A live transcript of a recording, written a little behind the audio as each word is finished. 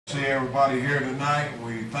See everybody here tonight.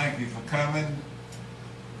 We thank you for coming.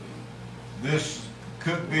 This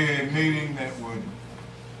could be a meeting that would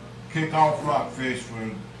kick off Rockfish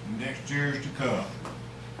for next years to come.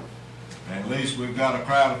 At least we've got a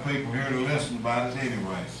crowd of people here to listen about it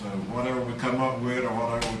anyway. So whatever we come up with or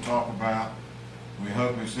whatever we talk about, we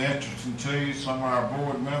hope it's interesting to you. Some of our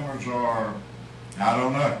board members are, I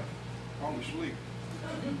don't know, Probably sleep.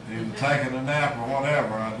 either taking a nap or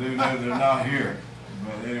whatever. I do know they're not here.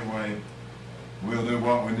 But anyway, we'll do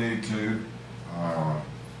what we need to.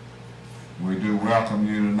 We do welcome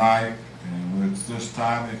you tonight. And with this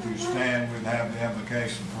time, if you stand, we'd have the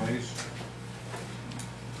invocation, please.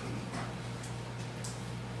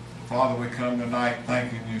 Father, we come tonight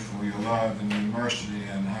thanking you for your love and your mercy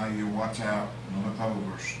and how you watch out and look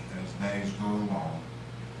over us as days go along.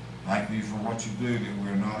 Thank you for what you do that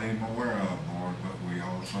we're not even aware of, Lord, but we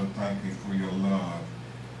also thank you for your love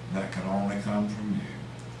that can only come from you.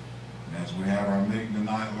 And as we have our meeting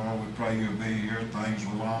tonight, Lord, we pray you'll be here. Things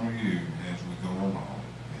will honor you as we go along.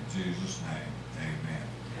 In Jesus' name,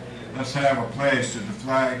 amen. Let's have a pledge to the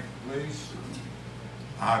flag, please.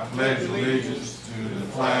 I pledge allegiance to the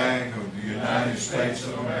flag of the United States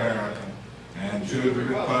of America and to the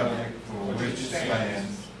republic for which it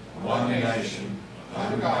stands, one nation,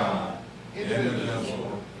 under God,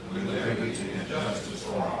 indivisible, with liberty and justice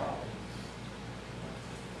for all.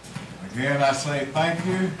 Again, I say thank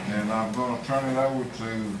you, and I'm going to turn it over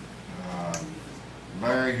to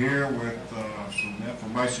Larry here with some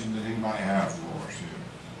information that he might have for us here.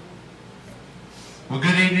 Well,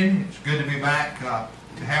 good evening. It's good to be back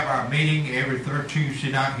to have our meeting every third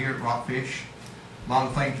Tuesday night here at Rockfish. A lot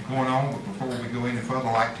of things are going on, but before we go any further,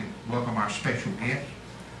 I'd like to welcome our special guest.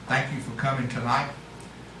 Thank you for coming tonight.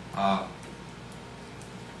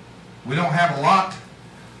 We don't have a lot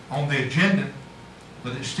on the agenda,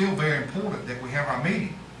 but it's still very important that we have our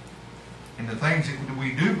meeting. And the things that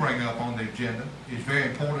we do bring up on the agenda is very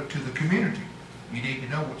important to the community. You need to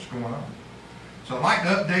know what's going on. So I'd like to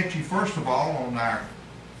update you first of all on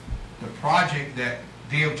the project that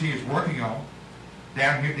DOT is working on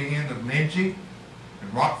down here at the end of Lindsay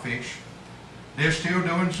and Rockfish. They're still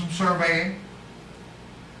doing some surveying.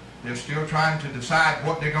 They're still trying to decide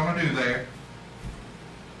what they're going to do there.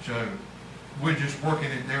 So we're just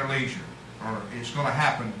working at their leisure, or it's going to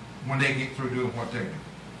happen when they get through doing what they're doing.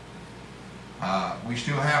 We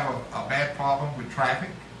still have a bad problem with traffic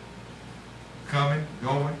coming,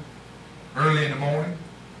 going. Early in the morning,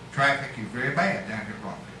 traffic is very bad down here at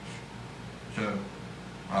Rockfish. So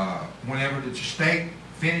whenever the state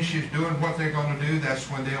finishes doing what they're going to do, that's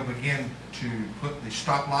when they'll begin to put the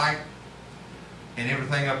stoplight and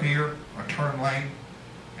everything up here, a turn lane,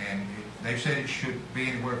 and they said it should be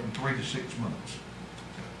anywhere from 3 to 6 months.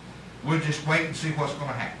 So we'll just wait and see what's going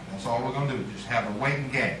to happen. That's all we're going to do, just have a waiting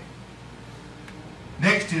game.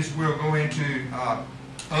 Next is we'll go into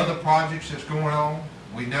other projects that's going on.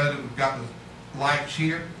 We know that we've got the lights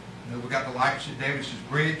here. You know, we've got the lights at Davis's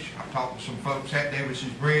Bridge. I've talked to some folks at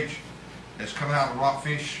Davis's Bridge that's coming out of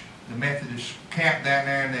Rockfish, the Methodist camp down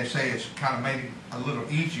there, and they say it's kind of made it a little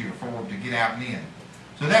easier for them to get out and in.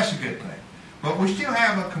 So that's a good thing. But we still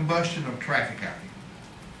have a combustion of traffic out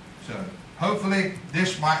here. So hopefully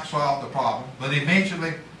this might solve the problem, but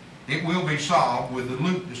eventually it will be solved with the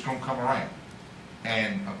loop that's going to come around.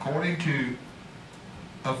 And according to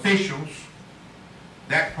officials,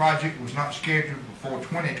 that project was not scheduled before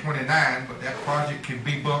 2029, but that project can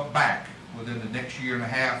be bumped back within the next year and a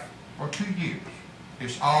half or 2 years.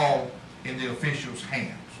 It's all in the officials'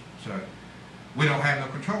 hands. So we don't have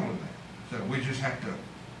no control of that. So we just have to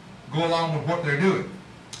go along with what they're doing.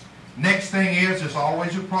 Next thing is, there's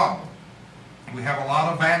always a problem. We have a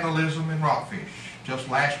lot of vandalism in Rockfish. Just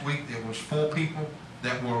last week there was 4 people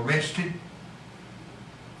that were arrested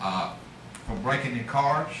for breaking in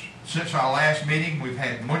cars. Since our last meeting, we've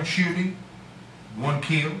had 1 shooting, 1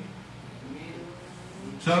 killed.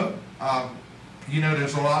 So, you know,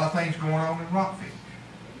 there's a lot of things going on in Rockfish.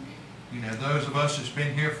 You know, those of us that's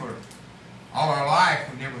been here for all our life,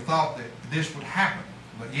 we never thought that this would happen.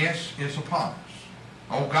 But yes, it's upon us.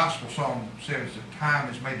 Old gospel song says that time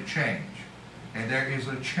has made a change, and there is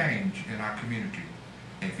a change in our community.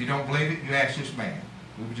 And if you don't believe it, you ask this man.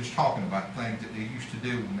 We were just talking about things that they used to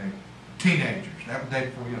do when they were teenagers. That was the day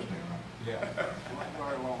before yesterday, right? Yeah.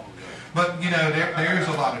 But, you know, there is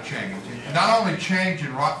a lot of change. And not only change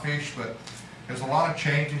in Rockfish, but there's a lot of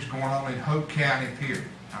changes going on in Hope County, period.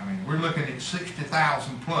 I mean, we're looking at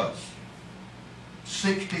 60,000 plus.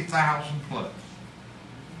 60,000 plus.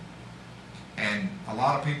 And a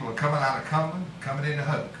lot of people are coming out of Cumberland, coming into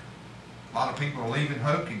Hoke. A lot of people are leaving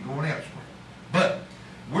Hoke and going elsewhere. But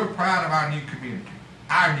we're proud of our new community.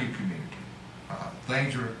 our new community.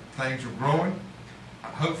 Things are growing.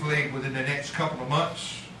 Hopefully within the next couple of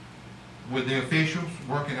months, with the officials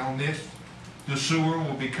working on this, the sewer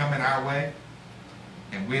will be coming our way.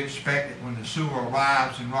 And we expect that when the sewer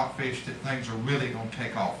arrives in Rockfish that things are really going to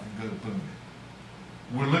take off and go booming.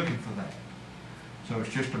 We're looking for that. So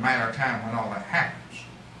it's just a matter of time when all that happens.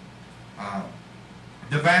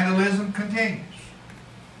 The vandalism continues.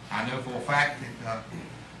 I know for a fact that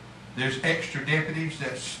there's extra deputies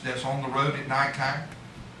that's on the road at nighttime.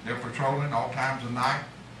 They're patrolling all times of night.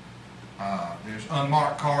 There's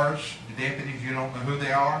unmarked cars. The deputies, you don't know who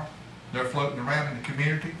they are. They're floating around in the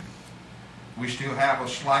community. We still have a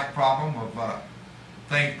slight problem of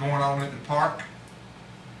things going on at the park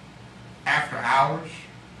after hours,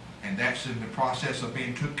 and that's in the process of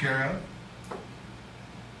being took care of.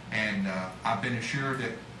 And I've been assured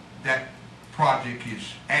that that project is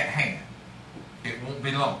at hand. It won't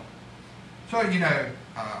be long. So, you know,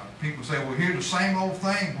 people say, well, here's the same old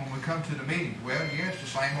thing when we come to the meeting. Well, yes, the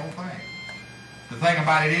same old thing. The thing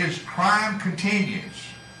about it is crime continues.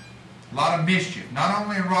 A lot of mischief, not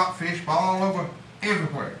only in Rockfish, but all over,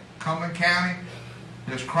 everywhere. Cumberland County,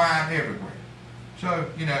 there's crime everywhere. So,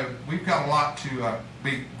 you know, we've got a lot to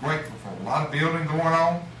be grateful for. A lot of building going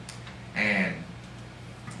on, and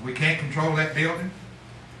we can't control that building.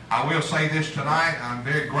 I will say this tonight, I'm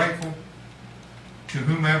very grateful to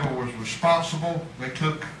whomever was responsible. They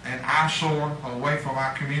took an eyesore away from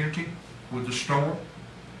our community with the store.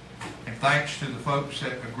 And thanks to the folks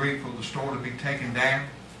that agreed for the store to be taken down.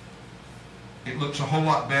 It looks a whole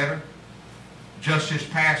lot better. Just this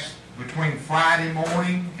past, between Friday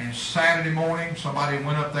morning and Saturday morning, somebody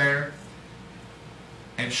went up there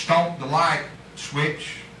and stomped the light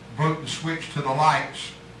switch, broke the switch to the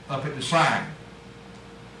lights up at the sign.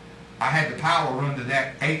 I had the power run to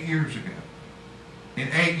that 8 years ago. In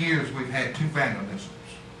 8 years, we've had 2 vandalisms.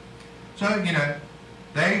 So, you know,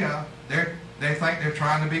 they think they're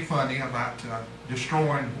trying to be funny about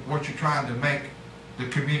destroying what you're trying to make the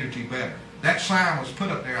community better. That sign was put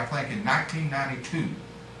up there, I think, in 1992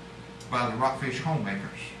 by the Rockfish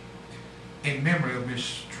Homemakers in memory of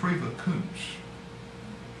Miss Treva Kuntz.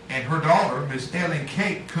 And her daughter, Miss Ellen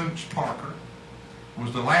Kate Kuntz Parker,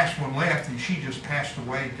 was the last one left, and she just passed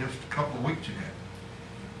away just a couple of weeks ago.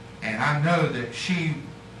 And I know that she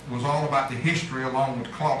was all about the history, along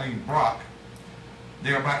with Claudine Brock.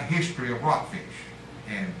 They're about the history of Rockfish.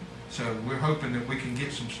 And so we're hoping that we can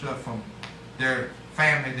get some stuff from their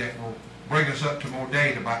family that will bring us up to more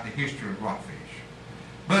date about the history of Rockfish.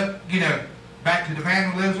 But, you know, back to the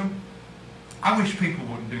vandalism, I wish people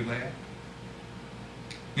wouldn't do that.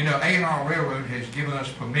 You know, A&R Railroad has given us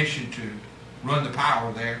permission to run the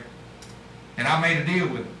power there. And I made a deal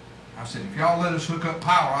with them. I said, if y'all let us hook up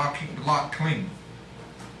power, I'll keep the lot clean.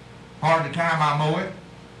 Part of the time I mow it,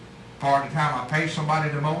 part of the time I pay somebody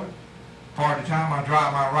to mow it, part of the time I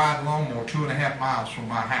drive my ride lawnmower 2.5 miles from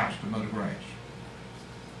my house to mow the grass.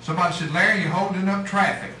 Somebody said, Larry, you're holding up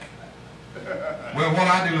traffic. Well, what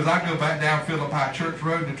I do is I go back down Philippi Church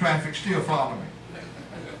Road and the traffic still follows me.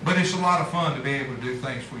 But it's a lot of fun to be able to do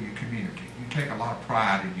things for your community. You take a lot of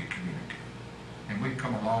pride in your community. And we've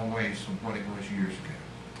come a long ways from what it was years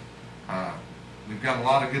ago. We've got a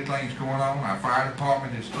lot of good things going on. Our fire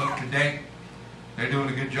department is up to date. They're doing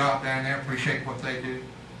a good job down there. Appreciate what they do.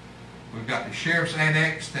 We've got the sheriff's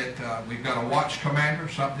annex that we've got a watch commander,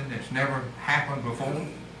 something that's never happened before,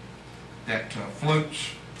 that floats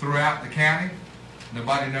throughout the county.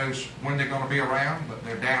 Nobody knows when they're going to be around, but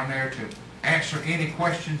they're down there to answer any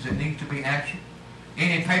questions that need to be answered.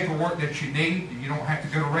 Any paperwork that you need, you don't have to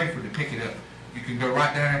go to Rayford to pick it up. You can go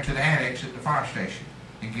right down to the annex at the fire station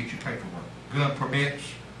and get your paperwork. Gun permits,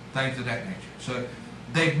 things of that nature. So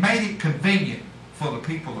they've made it convenient for the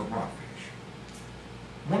people of Rockfish.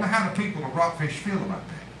 Wonder how the people of Rockfish feel about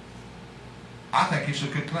that. I think it's a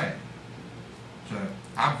good thing. So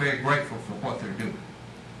I'm very grateful for what they're doing.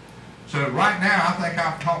 So right now, I think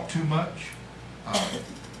I've talked too much.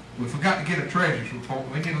 We forgot to get a treasurer's report.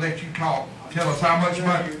 We need to let you talk. Tell us how much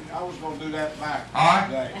money. I was going to do that back. All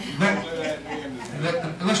right.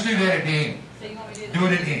 Let's do that at the end. So you want me to Do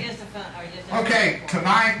it at the end. Okay,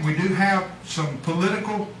 tonight we do have some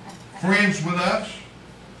political friends with us.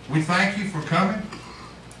 We thank you for coming.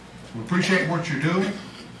 We appreciate what you're doing.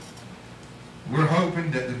 We're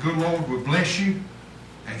hoping that the good Lord will bless you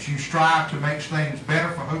as you strive to make things better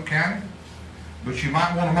for Hope County. But you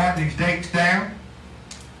might want to mark these dates down.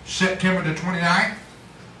 September the 29th,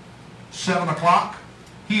 7 o'clock,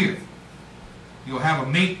 here. You'll have a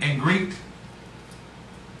meet and greet.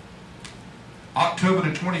 October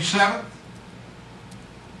the 27th,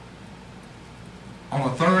 on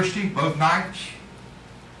a Thursday, both nights,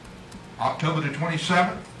 October the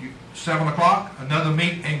 27th, 7 o'clock, another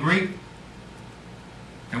meet and greet.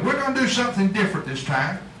 And we're going to do something different this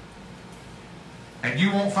time. And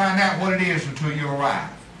you won't find out what it is until you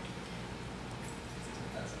arrive.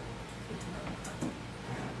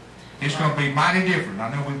 It's going to be mighty different.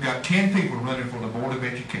 I know we've got 10 people running for the Board of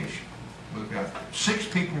Education. We've got 6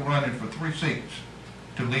 people running for 3 seats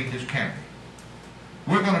to lead this county.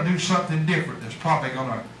 We're going to do something different that's probably going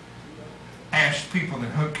to ask people in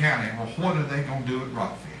Hood County, well, what are they going to do at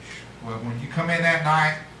Rockfish? Well, when you come in that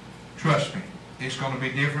night, trust me, it's going to be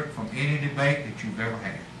different from any debate that you've ever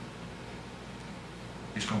had.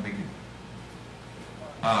 It's going to be good.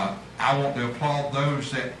 I want to applaud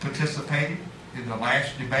those that participated in the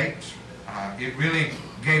last debates. It really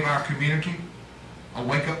gave our community a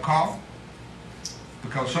wake-up call,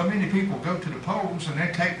 because so many people go to the polls and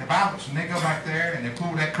they take the ballots and they go back there and they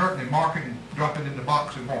pull that curtain and mark it and drop it in the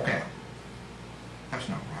box and walk out. That's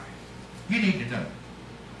not right. You need to know.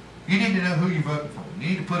 You need to know who you're voting for. You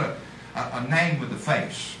need to put a name with a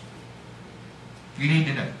face. You need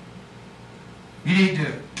to know. You need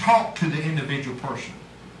to talk to the individual person.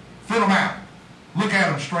 Fill them out. Look at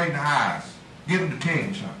them straight in the eyes. Get them to tell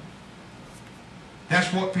you something.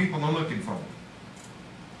 That's what people are looking for.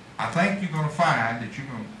 I think you're going to find that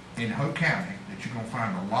in Hood County, that you're going to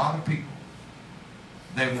find a lot of people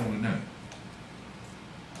they want to know.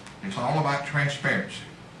 It's all about transparency.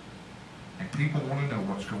 And people want to know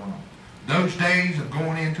what's going on. Those days of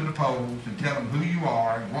going into the polls and telling who you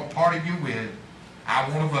are and what party you're with, I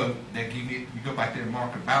want to vote, they give you go back there and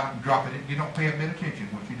mark a ballot and drop it in. You don't pay a bit of attention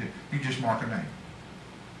to what you do. You just mark a name.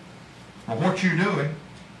 Well, what you're doing,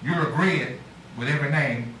 you're agreeing with every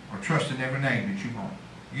name or trusting every name that you mark.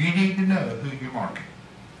 You need to know who you're marking.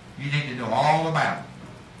 You need to know all about it.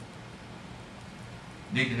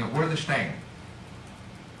 You need to know where they stand.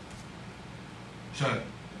 So,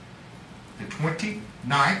 the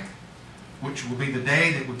 29th, which will be the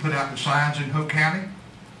day that we put out the signs in Hood County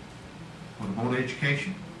for the Board of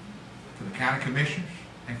Education, for the county commissioners,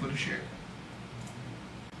 and for the sheriff.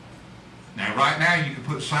 Now, right now, you can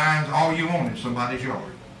put signs all you want in somebody's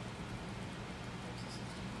yard.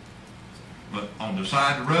 But on the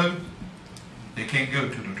side of the road, they can't go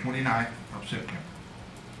to the 29th of September.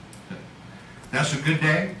 So, that's a good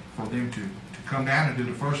day for them to come down and do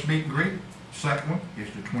the first meet and greet. Second one is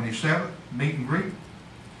the 27th meet and greet.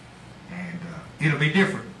 And it'll be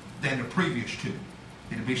different than the previous two.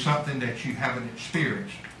 It'll be something that you haven't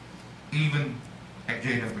experienced even at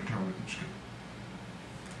J.W. Turlington School.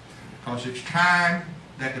 Because it's time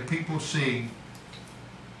that the people see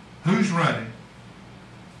who's running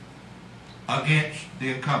against the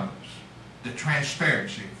incumbents, the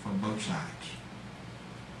transparency from both sides.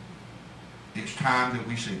 It's time that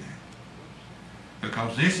we see that.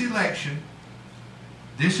 Because this election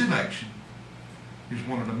is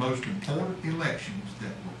one of the most important elections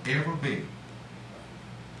that will ever be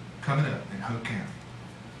coming up in Hood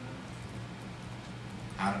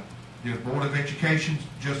County. The Board of Education is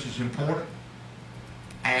just as important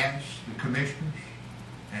as the commissioners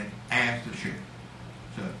and as the sheriff.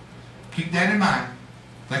 So keep that in mind.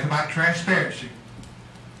 Think about transparency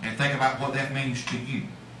and think about what that means to you.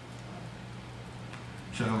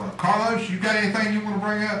 So, Carlos, you got anything you want to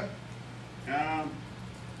bring up?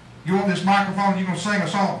 You want this microphone? You gonna sing a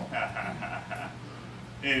song?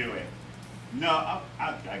 Anyway, no,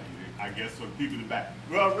 I get it. I guess for the people in the back.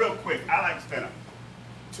 Well, real quick, I like to stand up.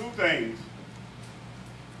 2 things.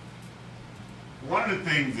 One of the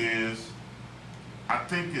things is, I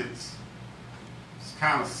think it's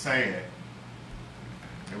kind of sad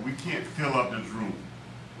that we can't fill up this room.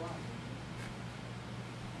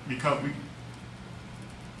 Because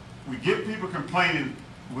we get people complaining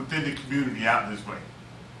within the community out this way.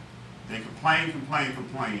 They complain,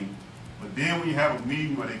 but then when you have a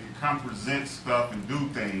meeting where they can come present stuff and do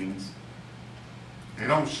things, they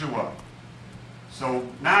don't show up. So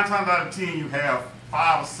 9 times out of 10, you have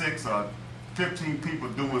 5 or 6 or 15 people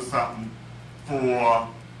doing something for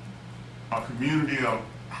a community of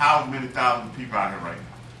however many thousand people out here right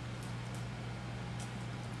now.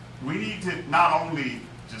 We need to not only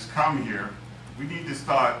just come here, we need to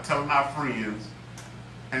start telling our friends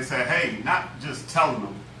and say, hey, not just telling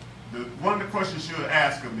them. One of the questions you should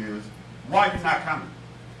ask them is, why are you not coming?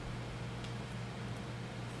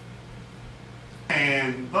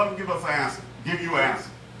 And let them give us an answer, give you an answer.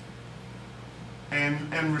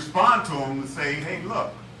 And respond to them and say, hey,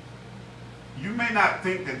 look, you may not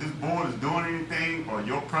think that this board is doing anything or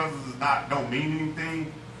your presence is don't mean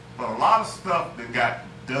anything, but a lot of stuff that got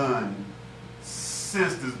done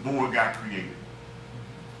since this board got created.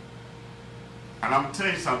 And I'm going to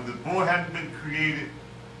tell you something, this board hadn't been created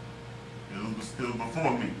It was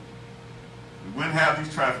before me. We wouldn't have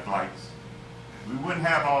these traffic lights. We wouldn't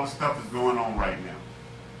have all the stuff that's going on right now.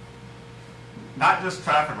 Not just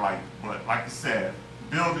traffic lights, but like I said,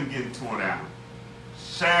 building getting torn down,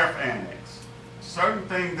 sheriff annex, certain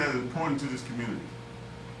things that are important to this community.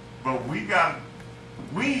 But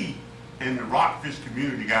we in the Rockfish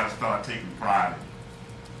community got to start taking pride in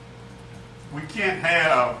it. We can't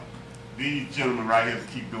have these gentlemen right here to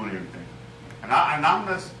keep doing everything. And I'm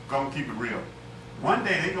just going to keep it real. One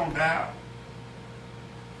day they're going to die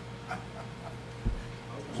out.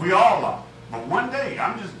 We all are. But one day,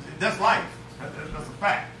 that's life. That's a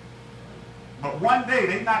fact. But one day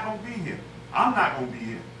they're not going to be here. I'm not going to be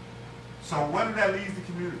here. So where did that leave the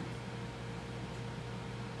community?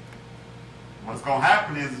 What's going to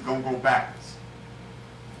happen is it's going to go backwards.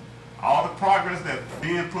 All the progress that's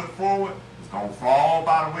being put forward is going to fall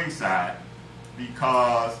by the wayside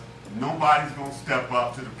because nobody's going to step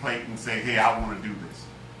up to the plate and say, hey, I want to do this.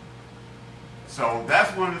 So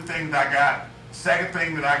that's one of the things I got. Second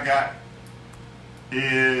thing that I got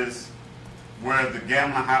is where the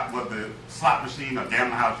gambling house, where the slot machine or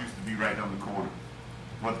gambling house used to be right down the corner,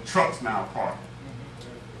 where the trucks now park.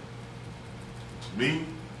 To me,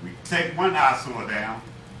 we take one eyesore down,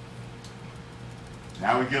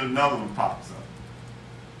 now we get another one pops up.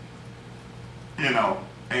 You know,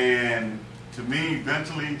 and to me,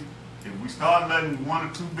 eventually, if we start letting one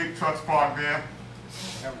or two big trucks park there,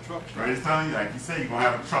 have a truck stop. Brady's telling you, like you say, you're going to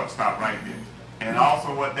have a truck stop right there. And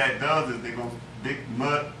also what that does is they're going to, big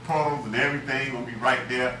mud puddles and everything going to be right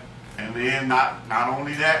there. And then not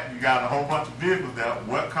only that, you got a whole bunch of vehicles there.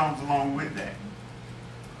 What comes along with that?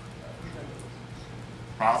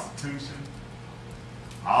 Prostitution,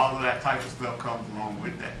 all of that type of stuff comes along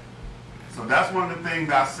with that. So that's one of the things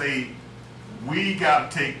I say we got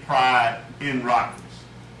to take pride in Rockfish.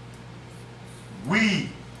 We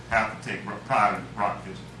have to take pride in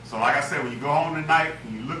Rockfish. So like I said, when you go home tonight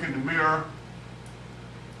and you look in the mirror,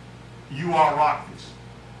 you are Rockfish.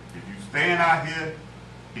 If you're staying out here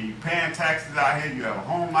and you're paying taxes out here, you have a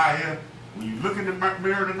home out here, when you look in the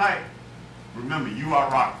mirror tonight, remember you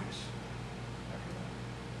are Rockfish.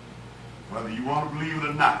 Whether you want to believe it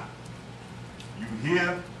or not, you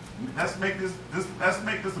here. Let's make this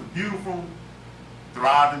a beautiful,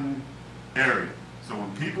 thriving area. So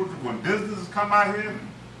when businesses come out here,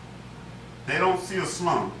 they don't see a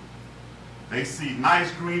slum. They see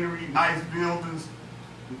nice greenery, nice buildings,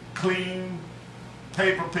 clean,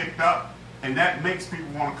 paper picked up, and that makes people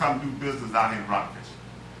want to come do business out here in Rockfish.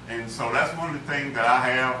 And so that's one of the things that I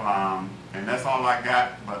have, and that's all I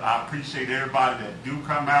got. But I appreciate everybody that do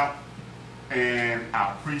come out. And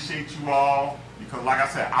I appreciate you all because, like I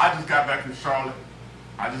said, I just got back from Charlotte.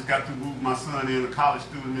 I just got to move my son in, a college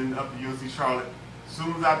student, up to UNC Charlotte. As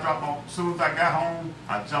soon as I got home,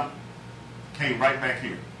 I came right back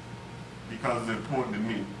here because it's important to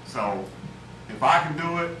me. So if I can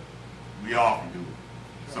do it, we all can do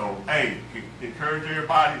it. So hey, encourage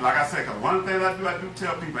everybody. Like I said, because one of the things I do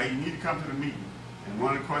tell people, hey, you need to come to the meeting. And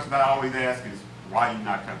one of the questions I always ask is, why are you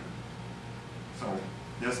not coming? So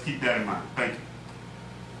just keep that in mind. Thank you.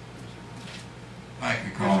 Thank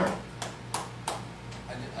you, Carl.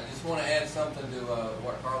 I just want to add something to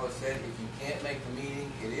what Carlos said. If you can't make the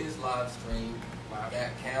meeting, it is live streamed.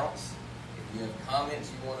 That counts. If you have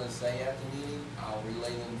comments you want to say at the meeting, I'll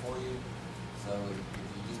relay them for you. So if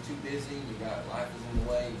you're just too busy, life is in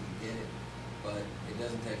the way, you get it. But it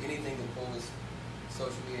doesn't take anything to pull this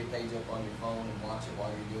social media page up on your phone and watch it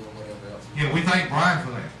while you're doing whatever else. Yeah, we thank Brian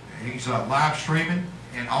for that. He's live streaming,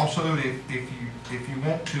 and also if you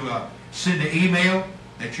want to send an email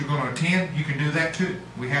that you're going to attend, you can do that too.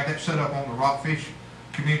 We have that set up on the Rockfish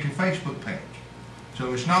Community Facebook page.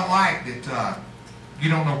 So it's not like that you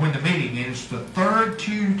don't know when the meeting is. It's the third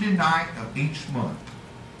Tuesday night of each month.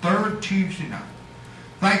 Third Tuesday night.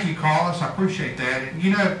 Thank you, Carlos. I appreciate that. And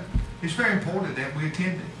you know, it's very important that we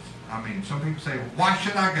attend these. I mean, some people say, why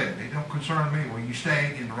should I go? They don't concern me. Well, you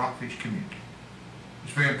stay in the Rockfish community.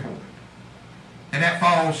 It's very important. And that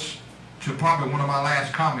falls to probably one of my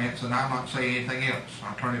last comments, and I'm not saying anything else.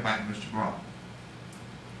 I'll turn it back to Mr. Brown.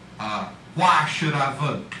 Why should I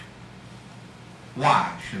vote?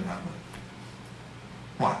 Why should I vote?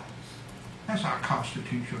 Why? That's our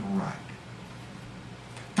constitutional right.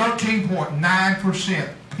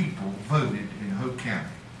 13.9% people voted in Hope County.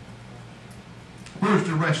 Where's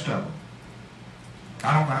the rest of them?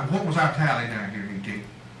 I don't know. What was our tally down here, E.T.?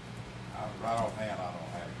 Right offhand, I don't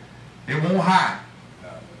have it. It won't high. No.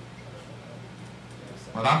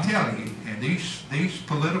 But I'm telling you, and these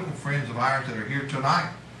political friends of ours that are here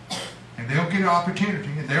tonight, and they'll get an opportunity,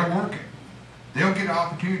 and they're working. They'll get an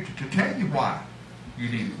opportunity to tell you why you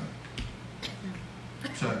need to vote.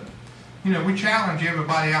 So, you know, we challenge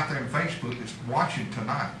everybody out there in Facebook that's watching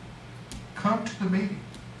tonight. Come to the meeting.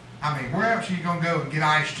 I mean, where else are you going to go and get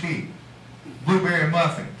iced tea, blueberry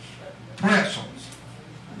muffins, pretzels?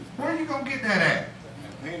 Where are you going to get that at?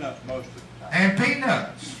 And peanuts most of the time. And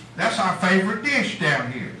peanuts. That's our favorite dish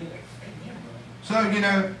down here. So, you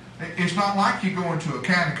know, it's not like you go into a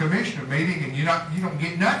county commissioner meeting and you don't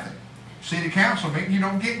get nothing. City council meeting, you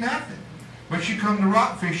don't get nothing. But you come to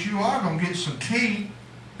Rockfish, you are going to get some tea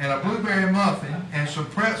and a blueberry muffin and some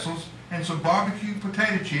pretzels and some barbecue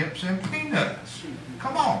potato chips and peanuts.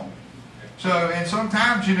 Come on. So, and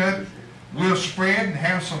sometimes, you know, we'll spread and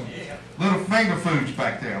have some little finger foods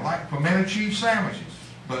back there, like pimento cheese sandwiches.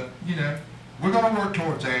 But, you know, we're going to work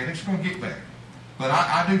towards that, and it's going to get better. But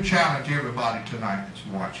I do challenge everybody tonight that's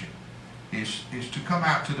watching is to come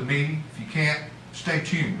out to the meeting. If you can't, stay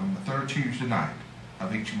tuned on the third Tuesday night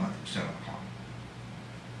of each month at 7 o'clock.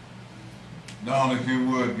 Don, if you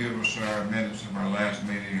would, give us our minutes of our last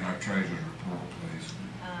meeting and our treasurer's report, please.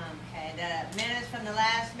 Okay, the minutes from the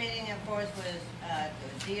last meeting, of course, was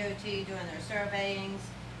the DOT doing their surveyings,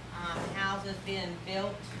 houses being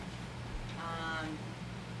built,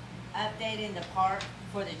 updating the park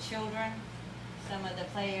for the children. Some of the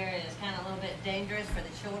play area is kind of a little bit dangerous for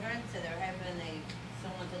the children, so they're hoping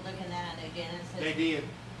someone to look in that. And again, it's They did.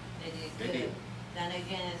 They They did. Then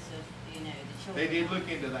again, it's the children. They did look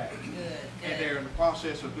into that. Good. And they're in the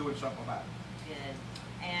process of doing something about it. Good.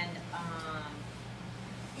 And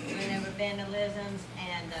went over vandalisms,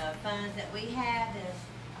 and the funds that we have is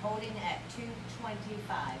holding at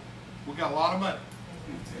 $225. We got a lot of money.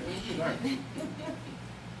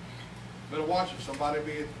 Better watch it. Somebody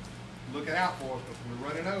be looking out for us because we're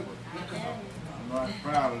running over. I'm not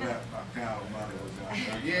proud of that kind of money was out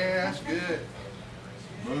there. Yeah, that's good.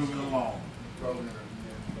 Moving along.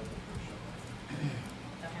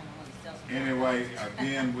 Anyway,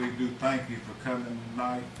 again, we do thank you for coming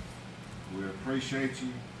tonight. We appreciate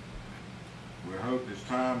you. We hope as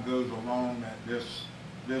time goes along that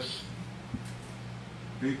this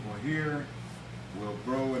people here will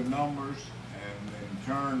grow in numbers, and in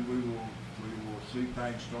turn we will see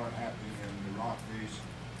things start happening in the Rockfish,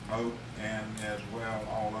 Hope, and as well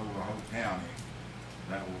all over Hope County.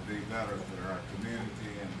 That will be better for our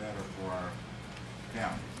community and better for our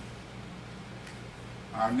county.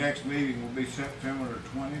 Our next meeting will be September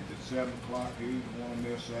the 20th at 7 o'clock. You don't want to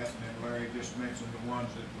miss that. And then Larry just mentioned the ones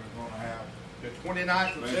that we're going to have. The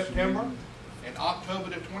 29th of September and October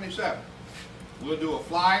the 27th. We'll do a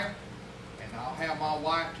flyer, and I'll have my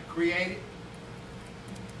wife to create it.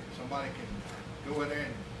 Somebody can go in there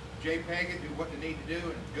and JPEG it, do what they need to do,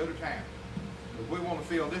 and go to town. But we want to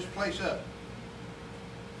fill this place up.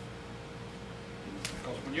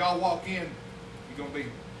 Because when y'all walk in, you're gonna be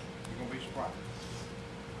surprised.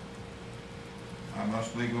 I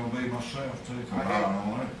must be going to be myself too. I don't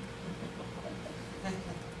know.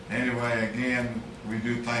 Anyway, again, we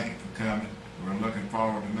do thank you for coming. We're looking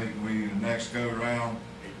forward to meeting with you the next go round.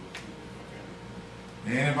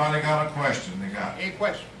 Anybody got a question? They got it. Any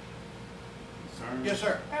questions? Yes,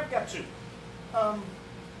 sir. I've got two.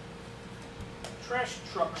 Trash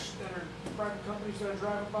trucks that are private companies that are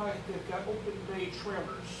driving by, they've got open bay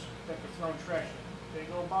trailers that they're throwing trash in. They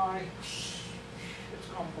go by, it's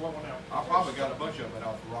come blowing out. I probably got a bunch of it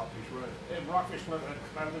off the Rockfish Road. And Rockfish, I live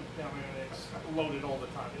down there and it's loaded all the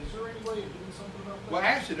time. Is there any way of doing something about that? Well,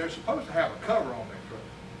 actually, they're supposed to have a cover on their truck.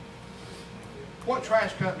 What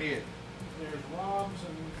trash company is it? There's Rob's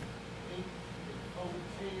and OK.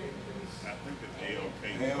 I think it's AOK.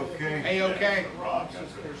 AOK. AOK. Rob's,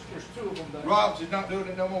 there's two of them that. Rob's is not doing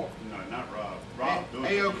it no more. No, not Rob. Rob doing it.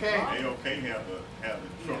 AOK. AOK have the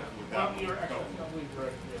truck without. Well, you're the actually, cover. I believe you're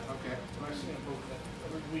right, yeah. Okay. I see them both that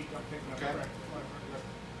every week I'm picking up Okay. trash.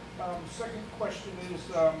 Second question is,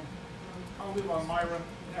 I live on Myra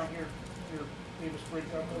down here near Davis Bridge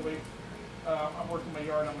down the way. I'm working my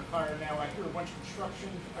yard, I'm retired now. I hear a bunch of construction.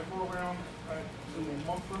 I go around to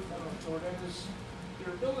Mumford, I don't know where that is.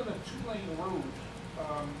 They're building a 2-lane road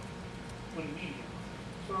with a median.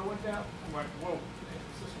 So I went down, I'm like, whoa,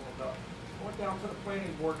 what's this all about? I went down to the planning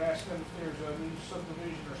board and asked them if there's a new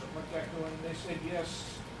subdivision or something like that going, and they said,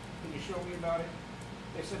 yes. Can you show me about it?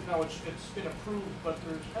 They said, no, it's been approved, but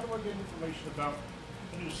there's, how do I get information about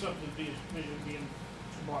a new subdivision being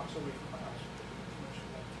 2 blocks away from my house?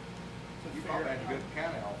 You probably had to go to the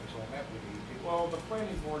county office on that. Well, the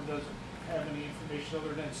planning board doesn't have any information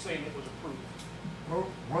other than saying it was approved.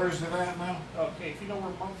 Where is it at now? Okay, if you know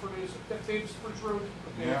where Mumford is, that Davis Bridge Road,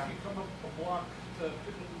 okay, Yeah. if you come up a block to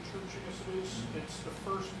Pitman Church, I guess it is, it's the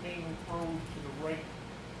first main road to the right,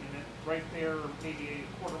 and then right there, maybe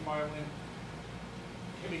a quarter mile in.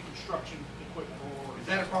 heavy construction equipment or. Is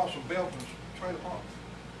that across from Belton's trailer park?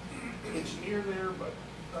 It's near there, but,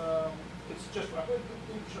 it's just, I think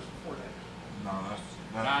it's just before that.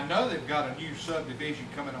 No, And I know they've got a new subdivision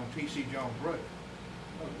coming on T.C. Jones Road.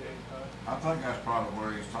 Okay, I think that's probably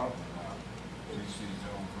where he's talking about. T.C.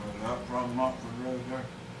 Jones Road, up from Montford Road there.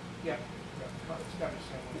 yeah, it's got to be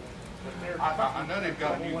somewhere. But they're. I know they've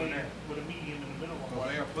got a new one lane there. With a median in the middle of Well,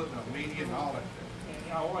 it. they're putting a median and all that. And,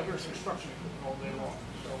 you know, all I hear is construction equipment all day long,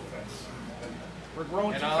 so we're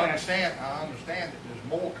growing And too I fast. understand that there's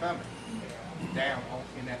more coming down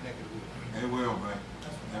in that neck of the woods. It will be.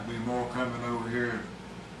 There'll be more coming over here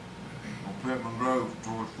on Pittman Grove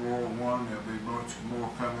towards 401. There'll be much more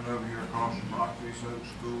coming over here across from Rockfish Oak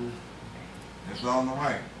School. It's on the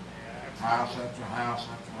way. House after house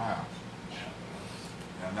after house.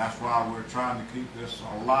 And that's why we're trying to keep this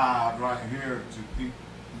alive right here to keep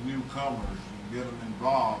newcomers and get them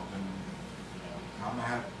involved and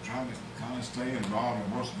trying to stay involved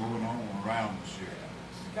in what's going on around us here.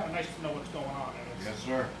 It's kind of nice to know what's going on, and Yes,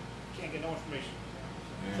 sir. can't get no information.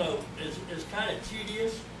 Yeah. So it's kind of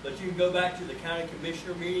tedious, but you can go back to the county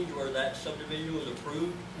commissioner meetings where that subdivision was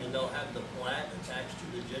approved, and they'll have the plat attached to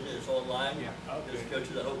the agenda. It's online. Yeah. Just go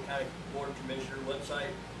to the Hope County Board of Commissioner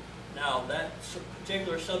website. Now, that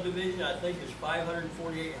particular subdivision, I think, is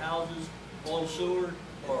 548 houses on sewer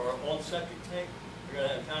or on septic tank. They're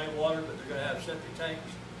gonna have county water, but they're gonna have septic tanks.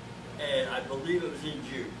 And I believe it was in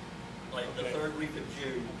June, like the Okay. third week of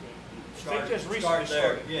June. They just recently Start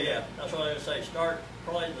there. started. Yeah, that's what I was gonna say. Start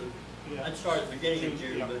probably Yeah. I'd start at the beginning of June,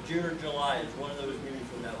 June, yeah. but June or July is one of those meetings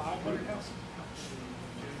when that was 500 approved. houses.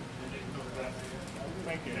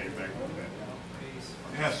 Thank you.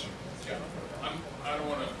 Yes, sir. Yeah, I don't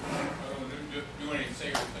wanna do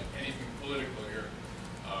anything political here.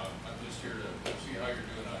 I'm just here to see how you're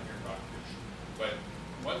doing out here in Rockfish. But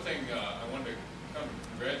one thing, I wanted to come and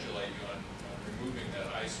congratulate you on removing that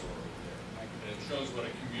eyesore over there. And it shows what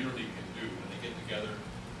a community can do when they get together,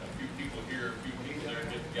 a few people here, a few people there,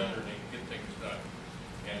 get together and they can get things done.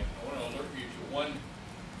 And I wanna alert you to one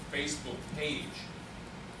Facebook page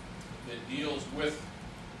that deals with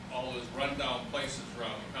all those rundown places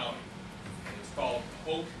around the county. And it's called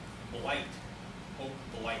Hope Blight. Hope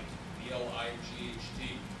Blight, B-L-I-G-H-T.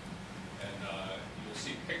 And you'll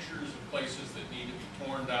see pictures of places that need to be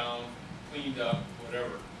torn down, cleaned up,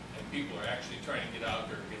 whatever. And people are actually trying to get out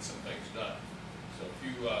there and get some things done. So if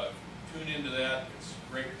you tune into that, it's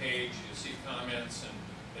a great page. You see comments and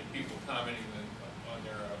people commenting on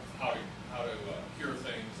their how to cure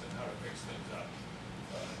things and how to fix things up.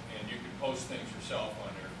 And you can post things yourself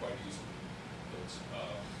on there quite easily. It's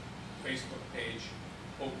Facebook page,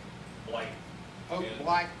 Hope Blight. Hope And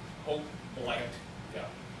Blight? Hope Blight, yeah.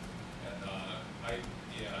 And I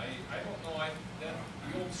don't know,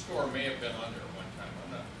 the old store may have been on there one time.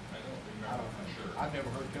 I don't remember for sure. I've never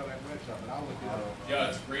heard tell that website, but I'll look it up. Yeah,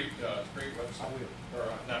 it's a great website. I will.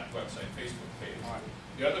 Or not website, Facebook page. All right.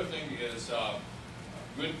 The other thing is,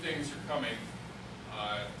 good things are coming,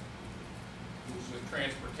 with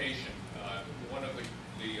transportation. One of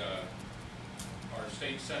our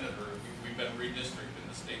state senator, we've been redistricted in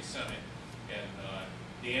the state senate, and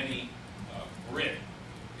Danny Britt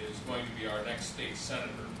is going to be our next state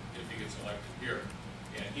senator if he gets elected here.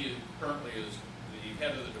 And he currently is the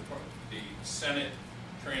head of the Senate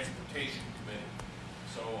Transportation Committee.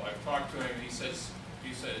 So I've talked to him, and he says,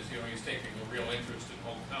 he's taking a real interest in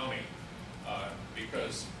Hope County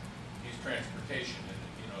because he's transportation, and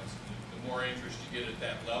the more interest you get at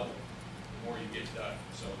that level, the more you get done.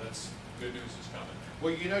 So that's good news is coming there.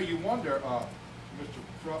 Well, you wonder, Mr.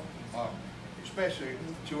 Trump, especially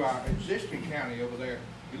to our existing county over there,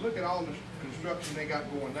 you look at all the construction they got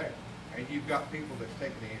going there, and you've got people that's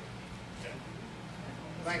taking it in.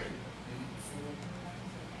 Thank you.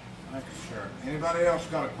 Thank you, sir. Anybody else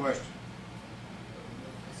got a question?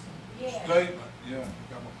 Yeah. Statement? Yeah.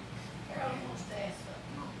 Carol wants to ask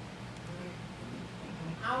something.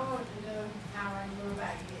 I want to know how I go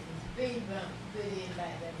about getting speed bumps put in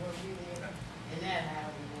back there where we live in that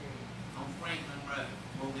house area. On Franklin Road,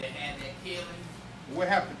 where we had that killing. We'll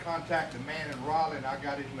have to contact the man in Raleigh, and I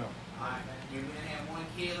got his number. All right, we're gonna have one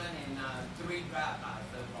killing and 3 drive-bys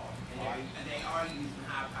so far. And they are using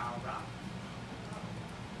high-power rock.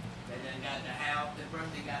 They done got the house, the first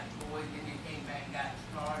they got destroyed, then they came back and got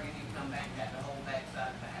started, and then come back and got the whole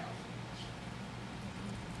backside of the house.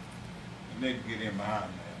 You need to get in behind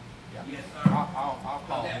that. Yes, sir. I'll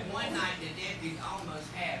call That him. one night the deputies almost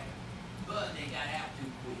had it, but they got out too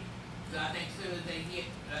quick. So I think as soon as they hit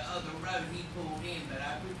the other road, he pulled in, but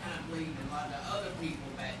I would kind of believe in a lot of the other people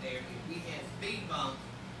back there, if we had speed bumps,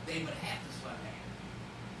 they would have to slow down.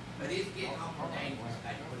 But it's getting awful dangerous,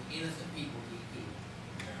 like, when innocent people get killed.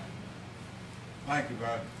 Yeah. Thank you,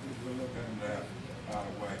 bud. We'll look into that right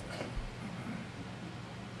away.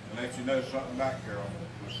 And let you know something back here,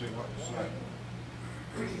 we'll see what to say.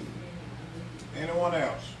 Anyone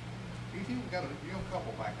else? You think we got a young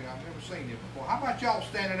couple back there, I've never seen them before. How about y'all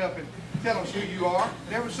standing up and telling us who you are?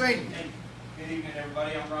 Never seen you. Hey, good evening,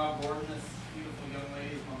 everybody. I'm Rob Gordon. This beautiful young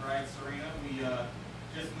lady is my bride, Serena. We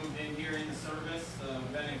just moved in here in the service.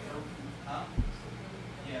 We've been in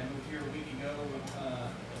moved here a week ago.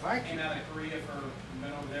 Came out of Korea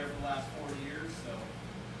been over there for the last 4 years, so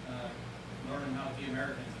learning how to be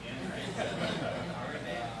Americans again, right?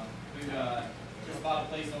 We've just bought a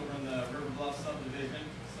place over in the River Bluff subdivision,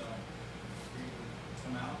 so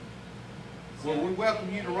come out. Well, we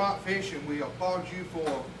welcome you to Rockfish, and we applaud you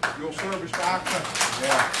for your service to our country.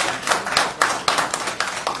 Yeah.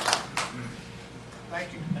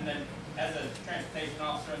 Thank you. And then, as a transportation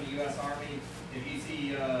officer in the U.S. Army, if you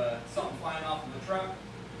see something flying off of a truck,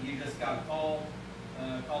 you just got to call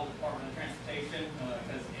the Department of Transportation,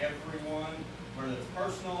 because everyone, whether it's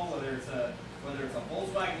personal, whether it's a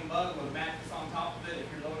Volkswagen Bug with a mattress on top of it, if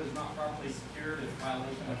your load is not properly secured, it's a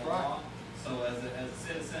violation of the law. So as a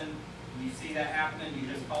citizen, when you see that happening, you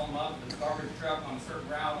just call them up. If it's a garbage truck on a certain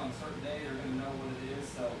route on a certain day, they're going to know what it is.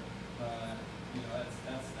 So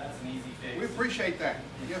that's an easy fix. We appreciate that.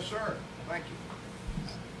 Yes, sir. Thank you.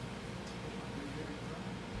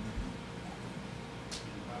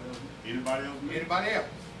 Anybody else? Anybody else?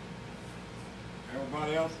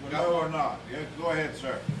 Everybody else will know or not? Yes, go ahead,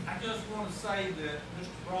 sir. I just want to say that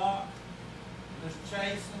Mr. Brock, Mr.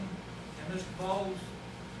 Chasen, and Mr. Bowles,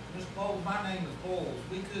 my name is Bowles,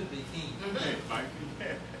 we could be king.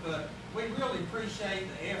 But we really appreciate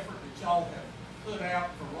the effort that y'all have put out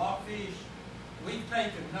for Rockfish. We've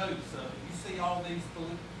taken notice of it. You see all these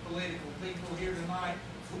political people here tonight.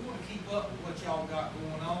 We want to keep up with what y'all got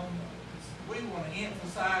going on. We want to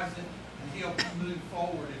emphasize it and help you move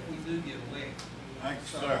forward if we do get elected. Thanks,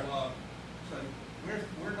 So, sir. so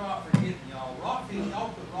we're not forgetting y'all. Rockfish, y'all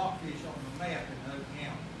put Rockfish on the map in Hope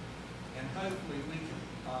County, and hopefully we can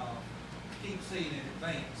keep seeing it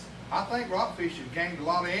advance. I think Rockfish has gained a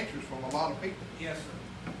lot of interest from a lot of people. Yes,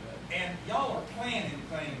 sir. And y'all are planning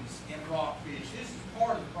things in Rockfish. This is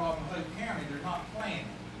part of the problem in Hope County. They're not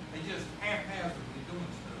planning. They just haphazardly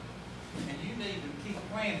doing stuff. And you need to keep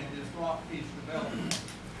planning this Rockfish development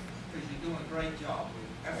because you're doing a great job with it.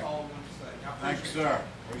 That's all I want to say. I Thank you, appreciate sir.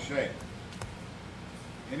 Appreciate it.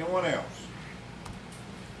 Anyone else?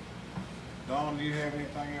 Don, do you have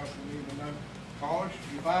anything else we need to know? Callers,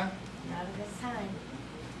 you fine? Not at this time.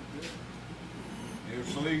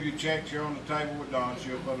 Just leave your checks here on the table with Dawn.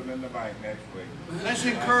 She'll put them in the bank next week. Let's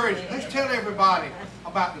tell everybody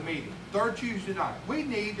about the meeting. Third Tuesday night. We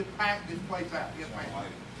need to pack this place out. Yes, ma'am.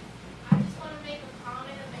 I just want to make a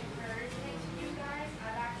comment of encouragement to you guys.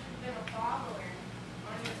 I've actually been a follower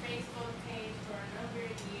on your Facebook page for a number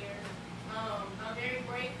of years. I'm very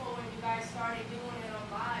grateful when you guys started doing it on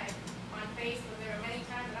live on Facebook. There were many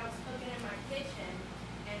times that I was cooking in my kitchen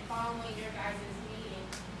and following your guys' meeting.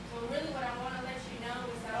 So really what I want to let you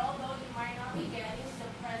know is that although you might not be getting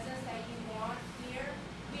the presence that you want here,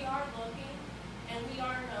 we are looking and we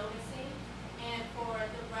are noticing. And for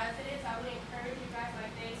the residents, I would encourage you guys,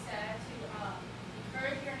 like they said, to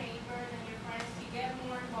encourage your neighbors and your friends to get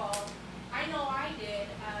more involved. I know I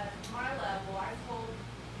did at my level. I told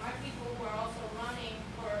my people who are also running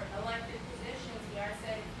for elected positions here, I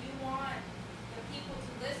said, if you want the people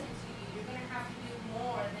to listen to you, you're going to have to do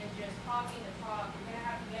more than just talking the talk. You're going to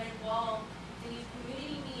have to get involved in these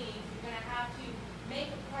community meetings. You're going to have to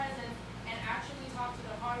make a presence and actually talk to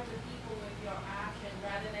the hearts of people with your actions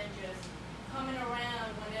rather than just coming around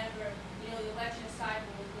whenever, the election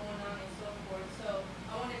cycle is going on and so forth. So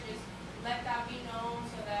I want to just let that be known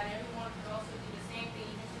so that everyone can also do the same thing,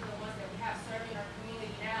 even to the ones that we have serving our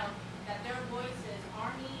community now, that their voices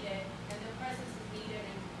are needed and their presence is needed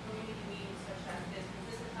in community meetings such as this, because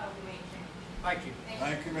this is how we make change. Thank you.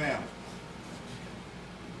 Thank you, ma'am.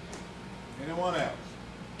 Anyone else?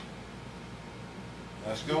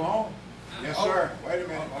 Let's go home. Yes, sir. Wait a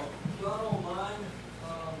minute. If y'all don't mind,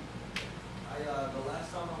 the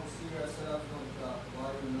last time I was here, I said I was going to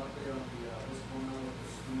provide you an update on what's going on with the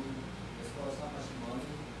school as far as how much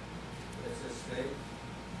money that's at stake.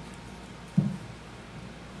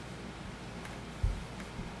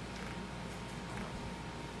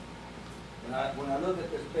 When I look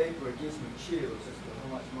at this paper, it gives me chills as to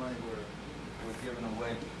how much money we're giving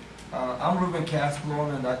away. I'm Ruben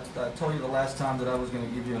Casplone, and I told you the last time that I was going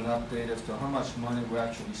to give you an update as to how much money we're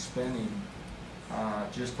actually spending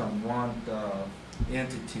just on one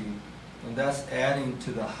entity. And I want to and that's adding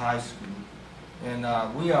to the high school. And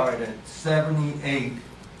we are at $78+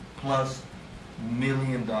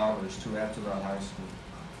 million to add to the high school.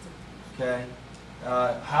 Okay?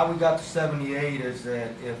 How we got to 78 is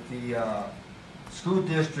that if the school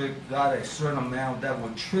district got a certain amount, that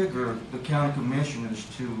would trigger the county commissioners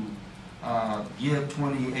to give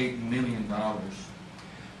 $28 million.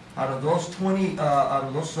 Out of those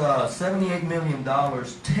 $78 million,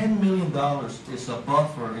 $10 million is a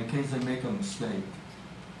buffer in case they make a mistake.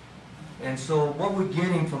 And so what we're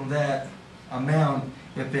getting from that amount,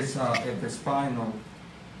 if it's final,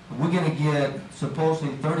 we're going to get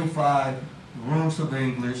supposedly 35 rooms of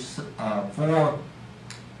English,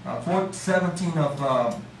 17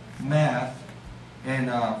 of math,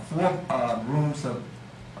 and 4 rooms of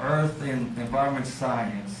earth and environment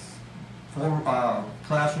science, 4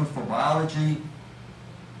 classrooms for biology,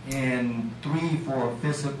 and 3 for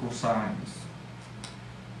physical science.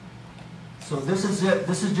 So this is it.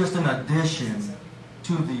 This is just an addition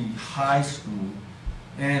to the high school,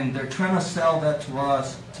 and they're trying to sell that to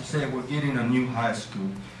us to say we're getting a new high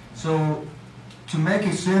school. So to make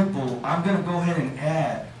it simple, I'm going to go ahead and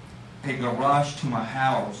add a garage to my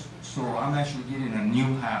house, so I'm actually getting a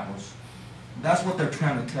new house. That's what they're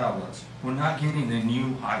trying to tell us. We're not getting a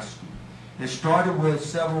new high school. It started with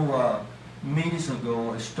several meetings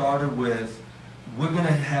ago. It started with, we're going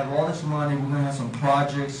to have all this money, we're going to have some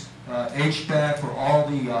projects, HVAC for all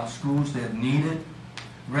the schools that need it,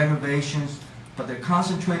 renovations, but they're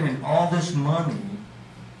concentrating all this money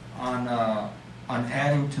on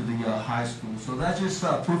adding to the high school. So that's just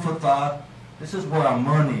proof of thought. This is where our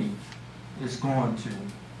money is going to.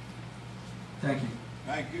 Thank you.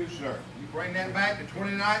 Thank you, sir. You bring that back to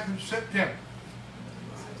 29th of September.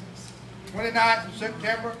 29th of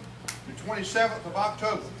September to 27th of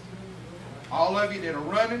October. All of you that are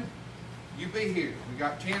running, you be here. We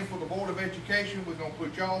got 10 for the Board of Education. We're going to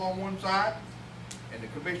put y'all on one side, and the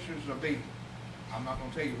commissioners will be. I'm not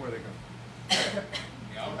going to tell you where they're going.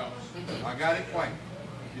 Yeah, I'll help. I got it plain.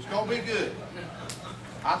 It's going to be good.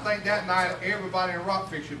 I think that night everybody in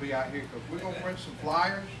Rockfish should be out here because we're going to print some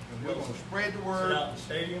flyers and we're going to spread the word. Out in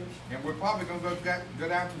stadiums. And we're probably going to go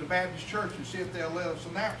down to the Baptist church and see if they'll let us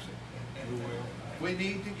announce it. We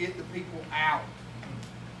need to get the people out.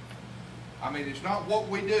 I mean, it's not what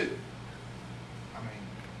we do. I mean,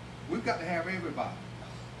 we've got to have everybody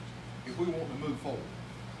if we want to move forward.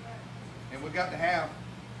 And we've got to have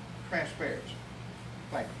transparency.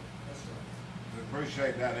 Thank you. We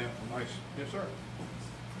appreciate that information. Yes, sir.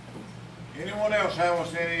 Anyone else have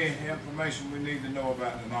us any information we need to know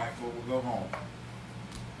about tonight before we go home?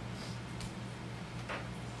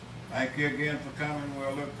 Thank you again for coming.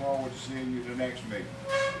 We'll look forward to seeing you the next meeting.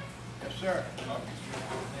 Yes, sir.